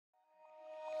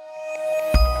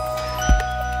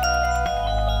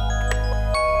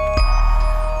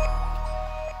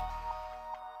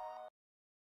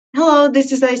Hello,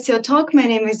 this is ICO Talk. My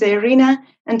name is Irina,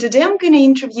 and today I'm going to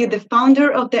interview the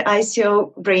founder of the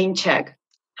ICO RAINCHEck.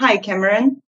 Hi,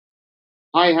 Cameron.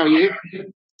 Hi, how are you?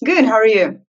 Good, how are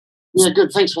you? Yeah,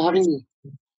 good. Thanks for having me.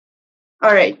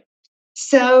 All right.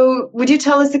 So would you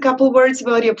tell us a couple words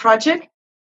about your project?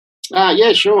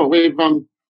 Yeah, sure. We've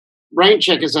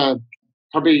RAINCHEck is a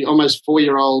probably almost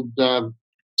 4-year-old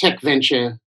tech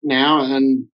venture now,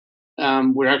 and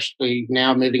we're actually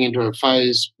now moving into a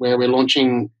phase where we're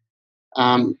launching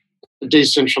a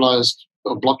decentralized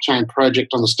blockchain project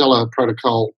on the Stellar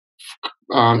protocol,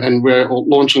 and we're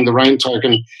launching the RAIN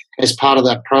token as part of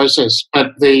that process.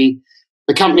 But the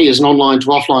company is an online to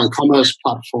offline commerce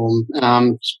platform.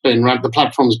 The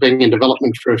platform's been in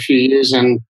development for a few years,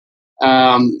 and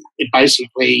it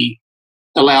basically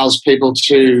allows people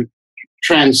to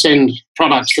transcend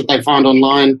products that they find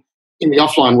online in the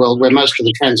offline world where most of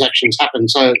the transactions happen.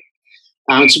 So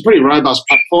it's a pretty robust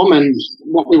platform, and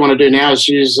what we want to do now is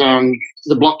use the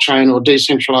blockchain or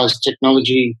decentralized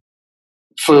technology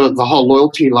for the whole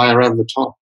loyalty layer over the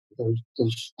top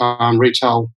of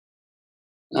retail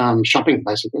shopping,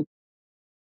 basically.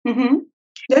 Mm-hmm.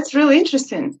 That's really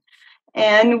interesting.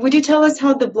 And would you tell us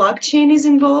how the blockchain is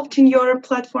involved in your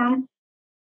platform?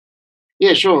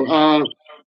 Yeah, sure.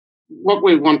 What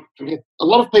we want, a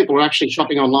lot of people are actually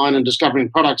shopping online and discovering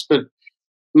products, but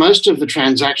most of the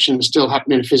transactions still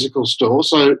happen in a physical store.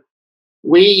 So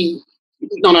we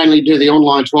not only do the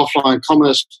online to offline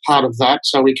commerce part of that,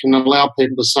 so we can allow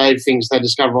people to save things they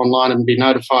discover online and be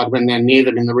notified when they're near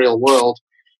them in the real world.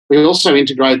 We also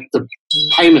integrate the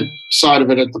payment side of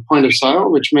it at the point of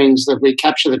sale, which means that we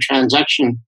capture the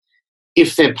transaction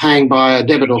if they're paying by a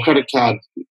debit or credit card.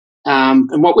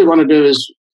 And what we want to do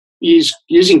is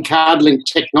using card-linked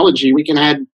technology, we can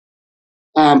add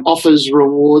offers,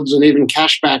 rewards, and even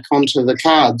cashback onto the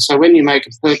card. So when you make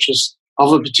a purchase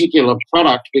of a particular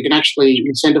product, we can actually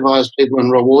incentivize people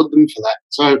and reward them for that.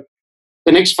 So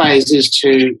the next phase is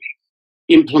to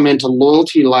implement a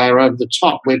loyalty layer over the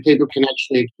top where people can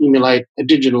actually accumulate a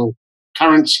digital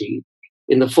currency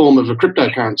in the form of a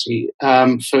cryptocurrency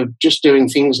for just doing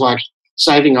things like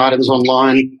saving items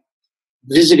online,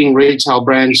 visiting retail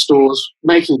brand stores,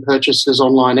 making purchases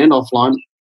online and offline,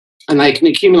 and they can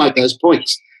accumulate those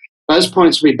points. Those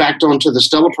points will be backed onto the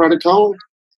Stellar protocol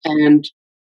and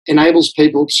enables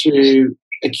people to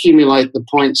accumulate the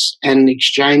points and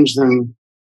exchange them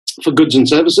for goods and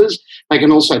services. They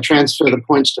can also transfer the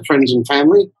points to friends and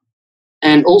family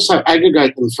and also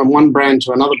aggregate them from one brand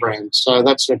to another brand. So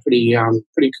that's a pretty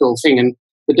cool thing. And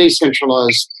the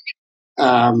decentralized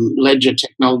ledger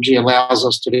technology allows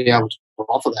us to be able to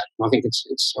offer that. And I think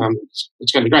it's going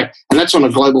to be great. And that's on a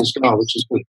global scale, which is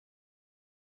good.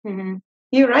 Mm-hmm.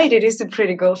 You're right. It is a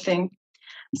pretty cool thing.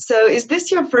 So is this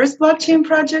your first blockchain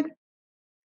project?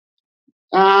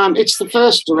 It's the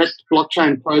first direct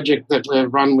blockchain project that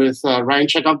we've run with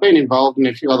RAINCHECK. I've been involved in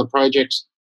a few other projects.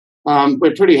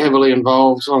 We're pretty heavily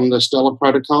involved on the Stellar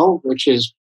protocol, which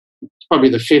is probably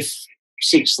the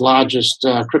sixth largest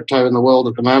crypto in the world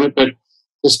at the moment. But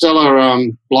the Stellar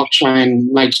blockchain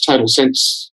makes total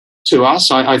sense to us.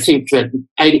 I think that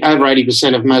over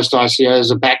 80% of most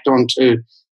ICOs are backed onto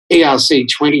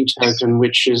ERC20 token,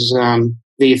 which is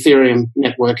the Ethereum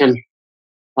network. And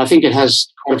I think it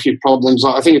has quite a few problems.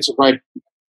 I think it's a great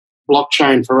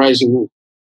blockchain for raising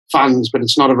funds, but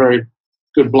it's not a very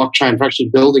good blockchain for actually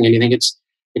building anything. It's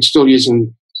still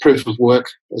using proof of work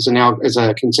as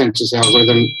a consensus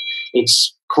algorithm.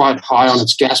 It's quite high on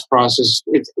its gas prices.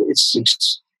 It's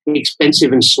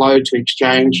expensive and slow to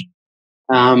exchange.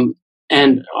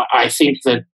 And I think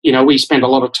that, we spent a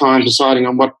lot of time deciding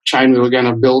on what chain we were going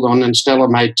to build on, and Stellar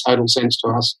made total sense to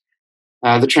us.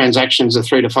 The transactions are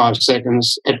 3 to 5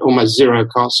 seconds at almost zero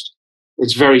cost.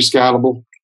 It's very scalable.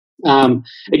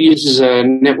 It uses a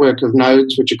network of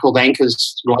nodes, which are called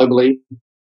anchors globally,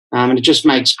 and it just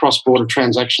makes cross-border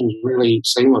transactions really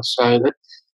seamless. So that,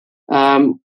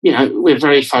 we're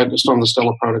very focused on the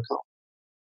Stellar protocol.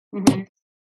 Mm-hmm.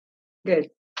 Good.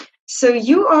 So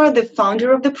you are the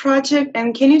founder of the project,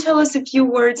 and can you tell us a few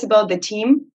words about the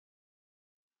team?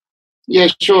 Yeah,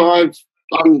 sure.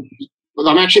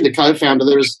 I'm actually the co-founder.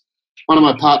 There's one of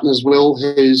my partners, Will,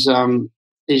 who's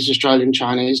he's an Australian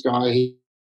Chinese guy.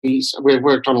 We've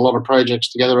worked on a lot of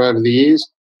projects together over the years.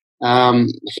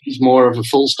 He's more of a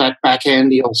full stack back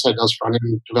end. He also does front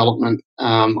end development.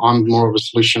 I'm more of a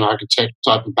solution architect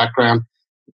type of background.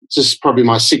 This is probably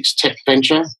my 6th tech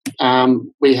venture.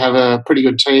 We have a pretty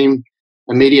good team,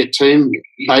 immediate team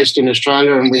based in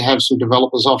Australia, and we have some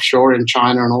developers offshore in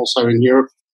China and also in Europe.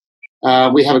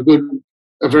 We have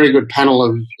a very good panel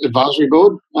of advisory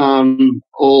board,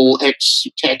 all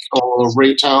ex-tech or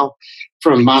retail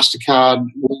from MasterCard,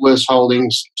 Woolworths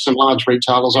Holdings, some large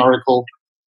retailers, Oracle.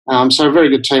 So a very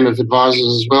good team of advisors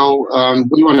as well.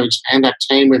 We want to expand that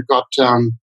team. We've got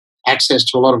access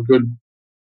to a lot of good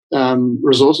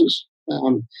resources.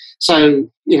 So,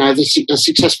 the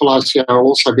successful ICO will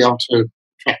also be able to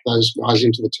attract those guys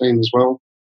into the team as well.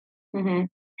 Mm-hmm.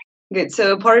 Good.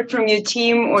 So apart from your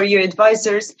team or your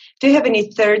advisors, do you have any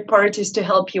third parties to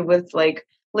help you with like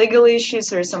legal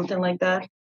issues or something like that?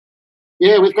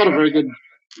 Yeah, we've got a very good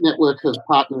network of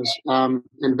partners and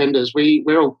vendors.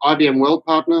 We're an IBM World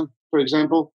partner, for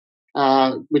example,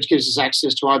 which gives us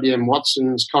access to IBM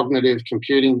Watson's cognitive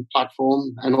computing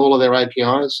platform and all of their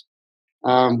APIs.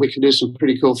 We can do some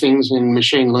pretty cool things in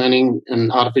machine learning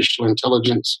and artificial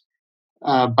intelligence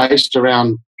based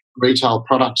around retail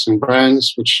products and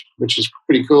brands, which is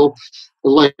pretty cool. The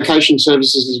location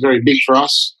services is very big for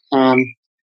us.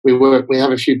 We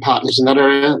have a few partners in that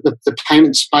area. The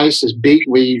payment space is big.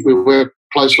 We work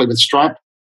closely with Stripe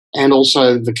and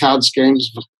also the card schemes,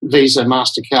 Visa,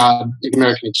 MasterCard,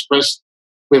 American Express.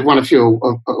 We've won a few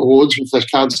awards with those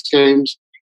card schemes.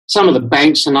 Some of the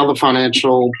banks and other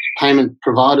financial payment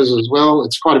providers as well.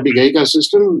 It's quite a big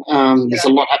ecosystem. There's a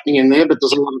lot happening in there, but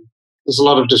there's a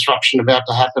lot of disruption about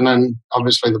to happen, and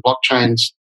obviously the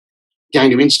blockchain's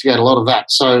going to instigate a lot of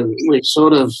that. So we've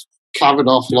sort of covered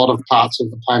off a lot of parts of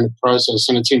the payment process,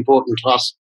 and it's important to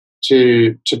us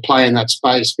to play in that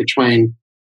space between,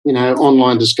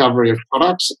 online discovery of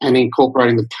products and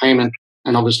incorporating the payment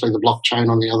and obviously the blockchain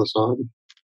on the other side.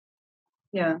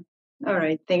 Yeah. All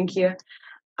right. Thank you.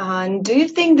 And do you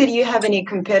think that you have any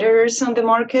competitors on the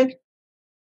market?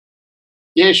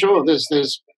 Yeah, sure. There's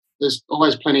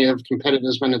always plenty of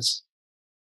competitors when it's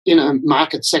in a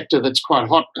market sector that's quite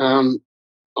hot.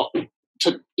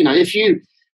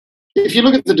 If you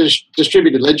look at the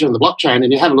distributed ledger on the blockchain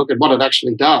and you have a look at what it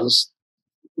actually does,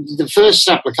 the first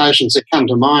applications that come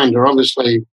to mind are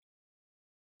obviously,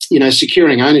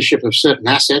 securing ownership of certain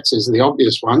assets is the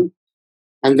obvious one.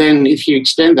 And then if you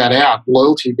extend that out,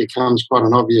 loyalty becomes quite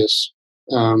an obvious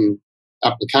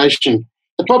application.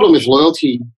 The problem with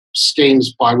loyalty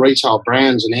schemes by retail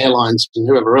brands and airlines and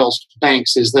whoever else,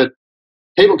 banks, is that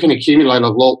people can accumulate a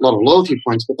lot of loyalty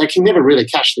points, but they can never really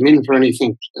cash them in for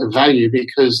anything of value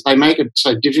because they make it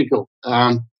so difficult.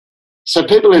 So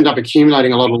people end up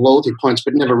accumulating a lot of loyalty points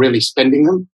but never really spending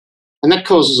them. And that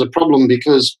causes a problem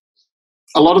because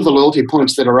a lot of the loyalty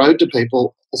points that are owed to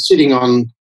people are sitting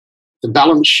on the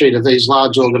balance sheet of these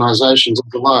large organisations of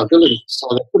the liability. So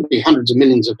there could be hundreds of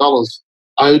millions of dollars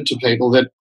owed to people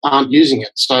that aren't using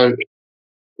it. So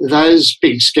those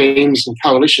big schemes and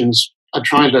coalitions are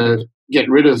trying to get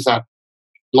rid of that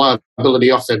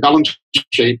liability off their balance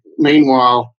sheet.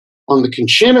 Meanwhile, on the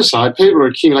consumer side, people are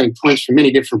accumulating points from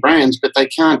many different brands, but they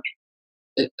can't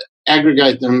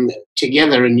aggregate them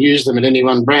together and use them at any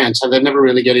one brand, so they never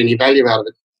really get any value out of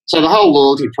it. So the whole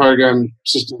loyalty program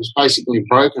system is basically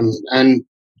broken, and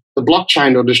the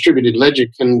blockchain or distributed ledger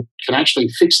can actually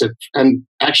fix it and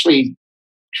actually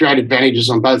create advantages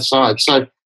on both sides. So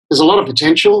there's a lot of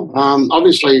potential.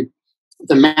 Obviously,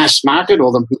 the mass market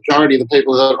or the majority of the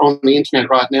people that are on the internet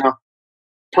right now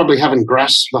probably haven't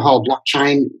grasped the whole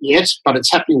blockchain yet, but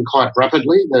it's happening quite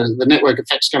rapidly. The network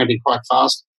effect's going to be quite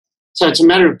fast. So it's a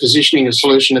matter of positioning a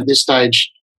solution at this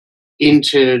stage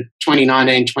into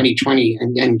 2019, 2020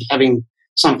 and having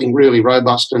something really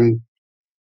robust and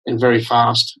very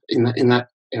fast in that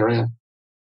area.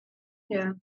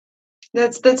 Yeah,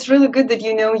 that's really good that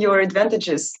you know your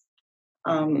advantages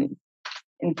in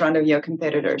front of your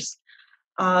competitors.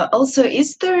 Also,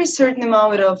 is there a certain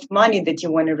amount of money that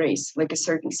you want to raise, like a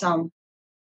certain sum?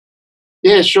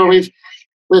 Yeah, sure. We've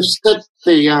set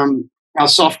our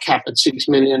soft cap at $6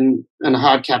 million and a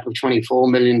hard cap of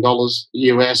 $24 million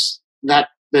US. That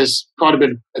there's quite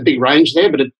a big range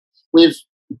there, but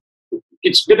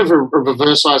it's a bit of a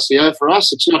reverse ICO for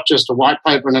us. It's not just a white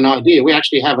paper and an idea. We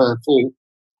actually have a full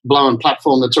blown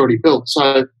platform that's already built.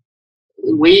 So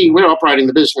we're operating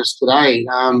the business today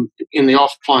in the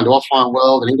offline to offline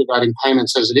world and integrating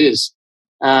payments as it is.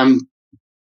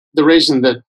 The reason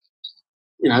that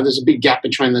there's a big gap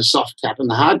between the soft cap and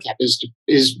the hard cap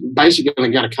is basically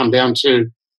going to come down to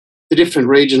the different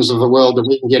regions of the world that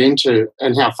we can get into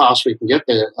and how fast we can get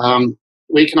there.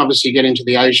 We can obviously get into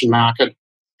the Asian market,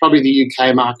 probably the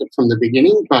UK market from the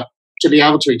beginning, but to be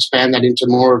able to expand that into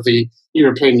more of the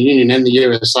European Union and the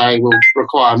USA will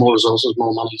require more resources,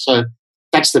 more money. So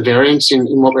that's the variance in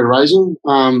what we're raising.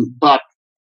 But,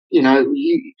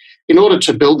 in order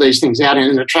to build these things out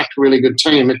and attract a really good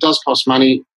team, it does cost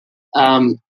money.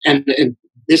 And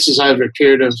this is over a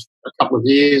period of a couple of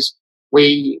years.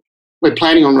 We're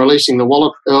planning on releasing the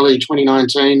wallet early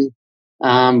 2019.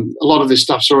 A lot of this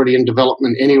stuff's already in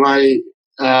development anyway.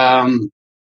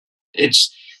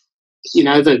 It's,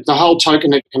 the whole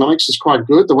token economics is quite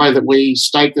good. The way that we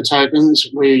stake the tokens,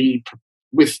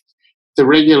 with the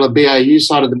regular BAU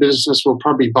side of the business, we'll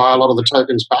probably buy a lot of the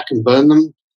tokens back and burn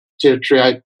them to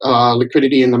create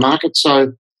liquidity in the market.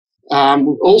 So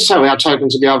also our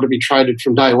tokens will be able to be traded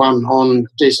from day one on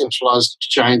decentralized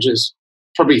exchanges,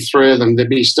 probably 3 of them. There'd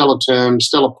be Stellar Term,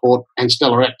 Stellar Port, and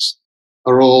Stellar X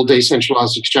are all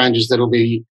decentralized exchanges that'll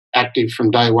be active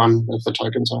from day one of the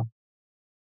tokens are.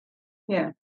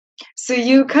 Yeah. So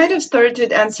you kind of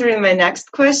started answering my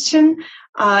next question.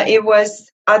 It was,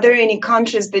 are there any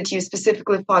countries that you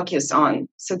specifically focus on?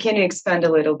 So can you expand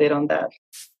a little bit on that?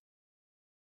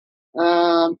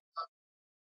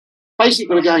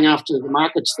 Basically, we're going after the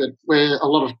markets where a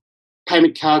lot of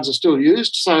payment cards are still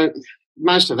used. So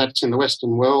most of that's in the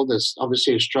Western world. There's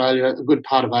obviously Australia, a good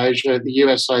part of Asia, the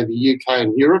USA, the UK,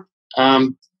 and Europe.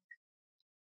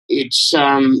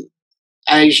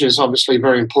 Asia is obviously a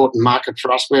very important market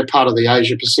for us. We're part of the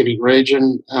Asia Pacific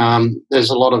region. There's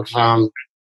a lot of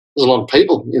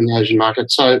people in the Asian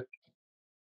market. So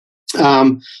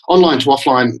online to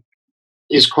offline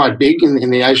is quite big in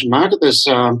the Asian market. There's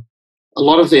a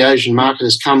lot of the Asian market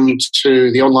has come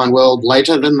to the online world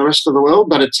later than the rest of the world,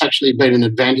 but it's actually been an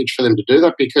advantage for them to do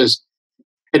that because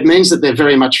it means that they're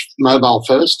very much mobile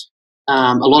first.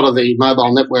 A lot of the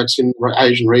mobile networks in the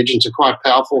Asian regions are quite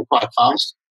powerful, quite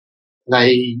fast.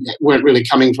 They weren't really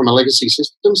coming from a legacy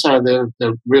system, so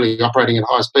they're really operating at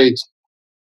high speeds.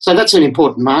 So that's an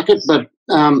important market, but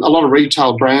a lot of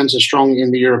retail brands are strong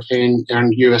in the European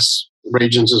and US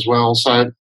regions as well.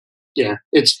 So, yeah,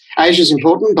 Asia's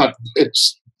important, but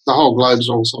the whole globe's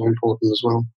also important as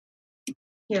well.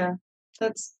 Yeah,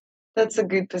 that's a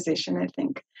good position, I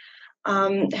think.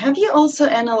 Have you also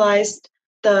analyzed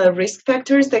the risk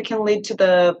factors that can lead to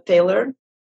the failure?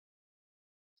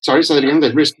 Sorry, say that again,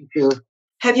 the risk factor.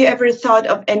 Have you ever thought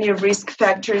of any risk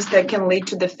factors that can lead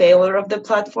to the failure of the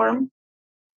platform?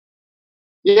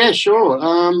 Yeah, sure.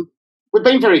 We've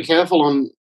been very careful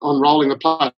on rolling the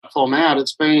platform out.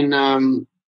 It's been,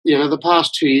 the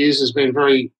past 2 years has been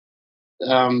very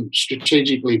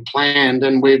strategically planned,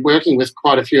 and we're working with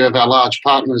quite a few of our large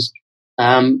partners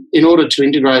in order to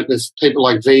integrate with people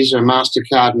like Visa,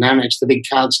 MasterCard, and Amex, the big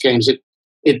card schemes.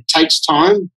 It takes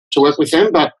time to work with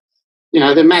them, but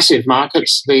they're massive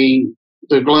markets. The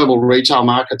global retail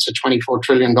market's a $24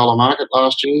 trillion market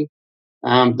last year.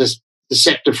 The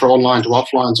sector for online to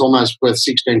offline is almost worth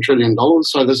 $16 trillion.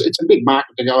 So it's a big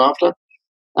market to go after.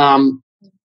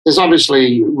 There's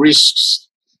obviously risks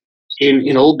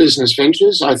in all business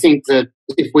ventures. I think that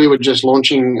if we were just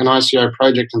launching an ICO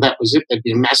project and that was it, there'd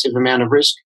be a massive amount of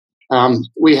risk.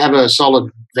 We have a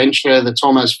solid venture that's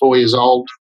almost 4 years old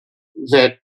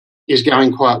that is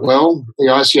going quite well. The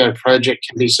ICO project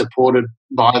can be supported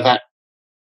by that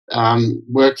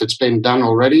work that's been done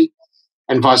already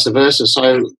and vice versa.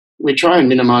 So we try and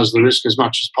minimise the risk as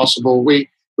much as possible. We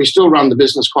still run the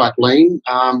business quite lean.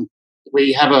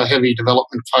 We have a heavy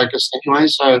development focus anyway,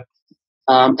 so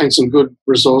and some good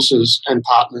resources and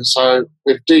partners. So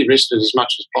we've de-risked it as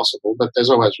much as possible, but there's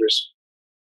always risk.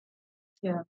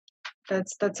 Yeah,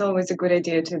 that's always a good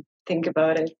idea to think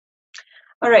about it.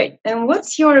 All right, and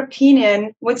what's your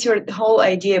opinion? What's your whole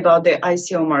idea about the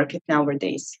ICO market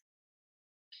nowadays?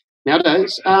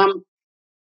 Nowadays, I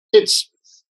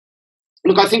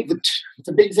think that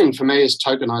the big thing for me is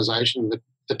tokenization,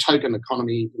 the token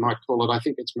economy, you might call it. I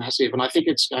think it's massive, and I think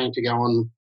it's going to go on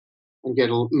and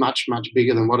get much, much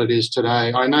bigger than what it is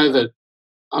today. I know that,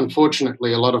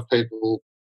 unfortunately, a lot of people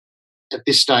at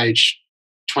this stage,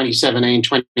 2017,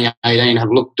 2018, have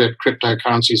looked at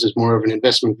cryptocurrencies as more of an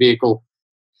investment vehicle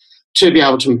to be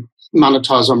able to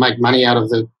monetize or make money out of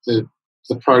the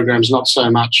programs, not so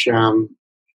much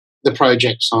the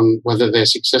projects on whether they're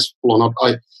successful or not.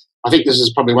 I think this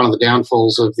is probably one of the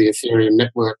downfalls of the Ethereum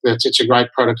network. It's a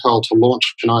great protocol to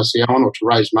launch an ICO on or to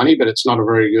raise money, but it's not a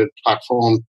very good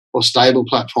platform or stable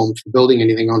platform for building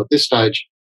anything on at this stage.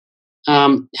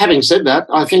 Having said that,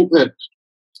 I think that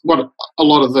what a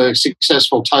lot of the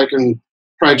successful token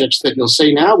projects that you'll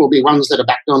see now will be ones that are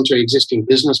backed onto existing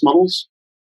business models.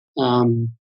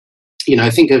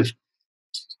 Think of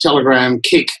Telegram,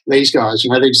 Kik, these guys,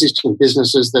 the existing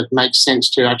businesses that make sense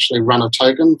to actually run a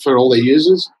token for all their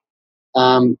users,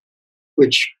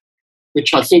 which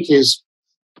I think is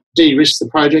de-risks the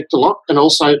project a lot and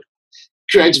also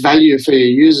creates value for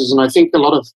your users. And I think a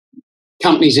lot of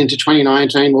companies into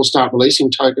 2019 will start releasing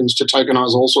tokens to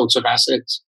tokenize all sorts of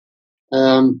assets.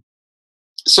 A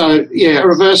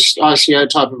reverse ICO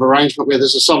type of arrangement where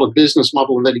there's a solid business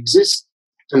model that exists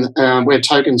and where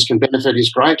tokens can benefit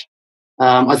is great.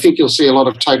 I think you'll see a lot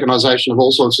of tokenization of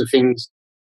all sorts of things.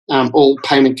 All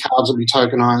payment cards will be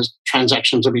tokenized,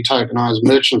 transactions will be tokenized,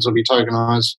 merchants will be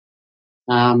tokenized.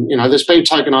 There's been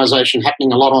tokenization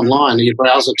happening a lot online. Your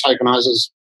browser tokenizes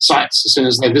sites as soon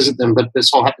as they visit them, but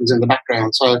this all happens in the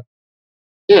background. So,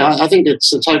 yeah, I think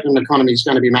the token economy is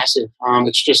going to be massive.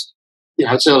 It's just,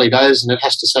 it's early days and it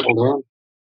has to settle down.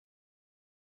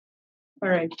 All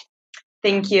right.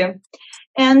 Thank you.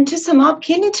 And to sum up,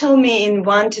 can you tell me in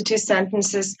 1 to 2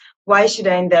 sentences, why should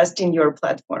I invest in your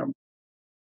platform?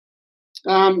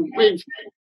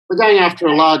 We're going after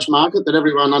a large market that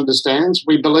everyone understands.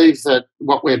 We believe that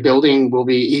what we're building will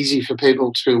be easy for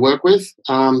people to work with.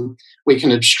 We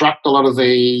can abstract a lot of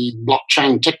the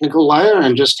blockchain technical layer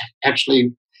and just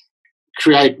actually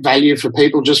create value for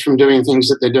people just from doing things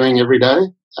that they're doing every day.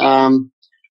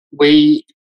 We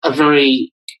are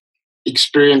very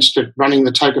experienced at running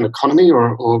the token economy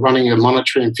or running a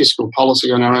monetary and fiscal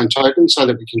policy on our own token so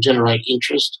that we can generate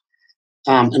interest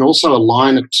and also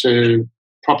align it to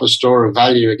proper store of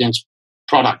value against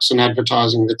products and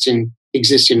advertising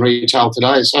exists in retail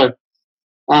today. So,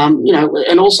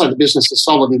 and also the business is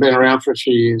solid and been around for a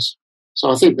few years.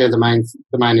 So I think they're the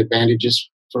main advantages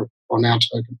on our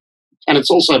token. And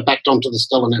it's also backed onto the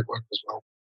Stellar network as well.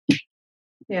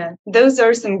 Yeah, those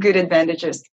are some good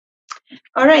advantages.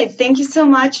 All right, thank you so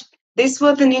much. This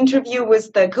was an interview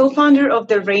with the co-founder of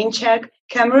the RAINCHECK,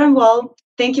 Cameron Wall.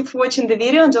 Thank you for watching the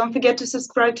video and don't forget to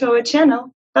subscribe to our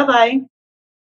channel. Bye-bye.